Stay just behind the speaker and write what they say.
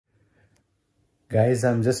Guys,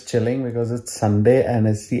 I'm just chilling because it's Sunday and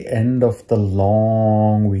it's the end of the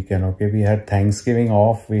long weekend, okay? We had Thanksgiving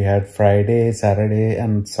off, we had Friday, Saturday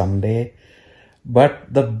and Sunday.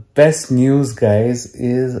 But the best news, guys,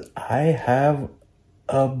 is I have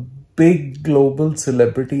a big global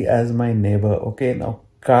celebrity as my neighbor, okay? Now,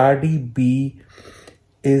 Cardi B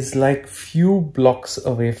is like few blocks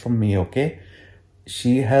away from me, okay?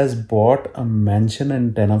 She has bought a mansion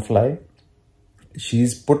in Tenafly.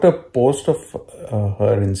 She's put a post of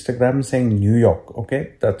her Instagram saying New York,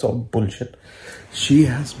 okay? That's all bullshit. She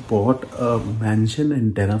has bought a mansion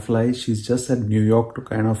in Tenafly. She's just at New York to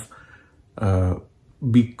kind of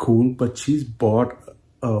be cool, but she's bought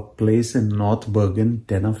a place in North Bergen,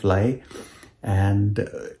 Tenafly, and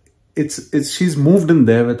she's moved in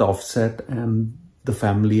there with Offset and the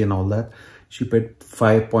family and all that. She paid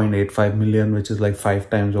 5.85 million, which is like 5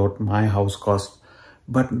 times what my house cost.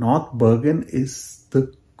 But North Bergen is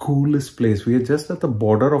the coolest place. We are just at the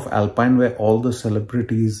border of Alpine where all the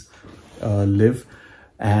celebrities live.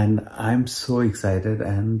 And I'm so excited.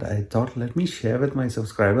 And I thought, let me share with my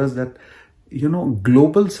subscribers that, you know,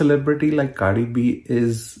 global celebrity like Cardi B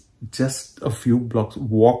is just a few blocks,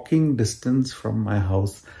 walking distance from my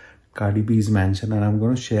house, Cardi B's mansion. And I'm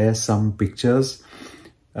going to share some pictures.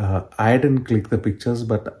 I didn't click the pictures,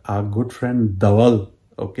 but our good friend Dawal,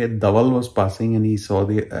 okay, Dawal was passing and he saw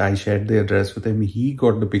I shared the address with him. He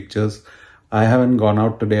got the pictures. I haven't gone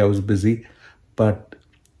out today. I was busy, but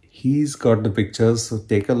he's got the pictures. So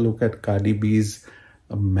take a look at Cardi B's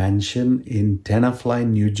mansion in Tenafly,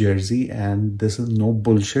 New Jersey. And this is no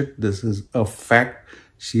bullshit. This is a fact.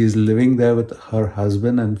 She is living there with her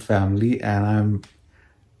husband and family. And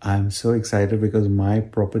I'm so excited because my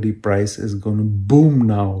property price is going to boom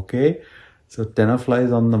now, okay? So Tenafly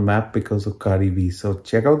is on the map because of Cardi B. So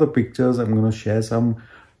check out the pictures. I'm going to share some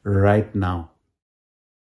right now.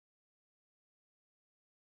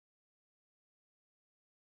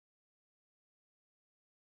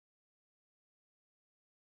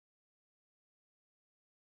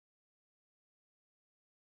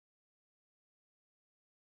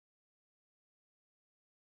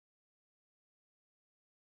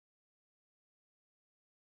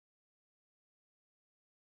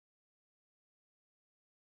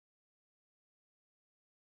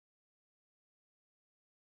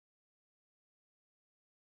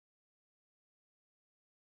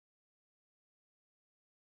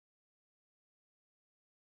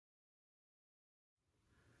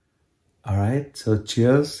 All right, so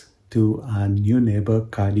cheers to our new neighbor,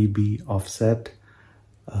 Cardi B, Offset,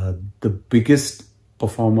 the biggest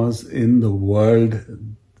performers in the world.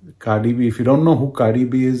 Cardi B, if you don't know who Cardi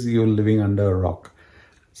B is, you're living under a rock.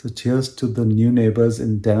 So cheers to the new neighbors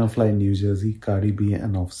in Tenafly, New Jersey, Cardi B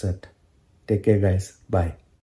and Offset. Take care, guys. Bye.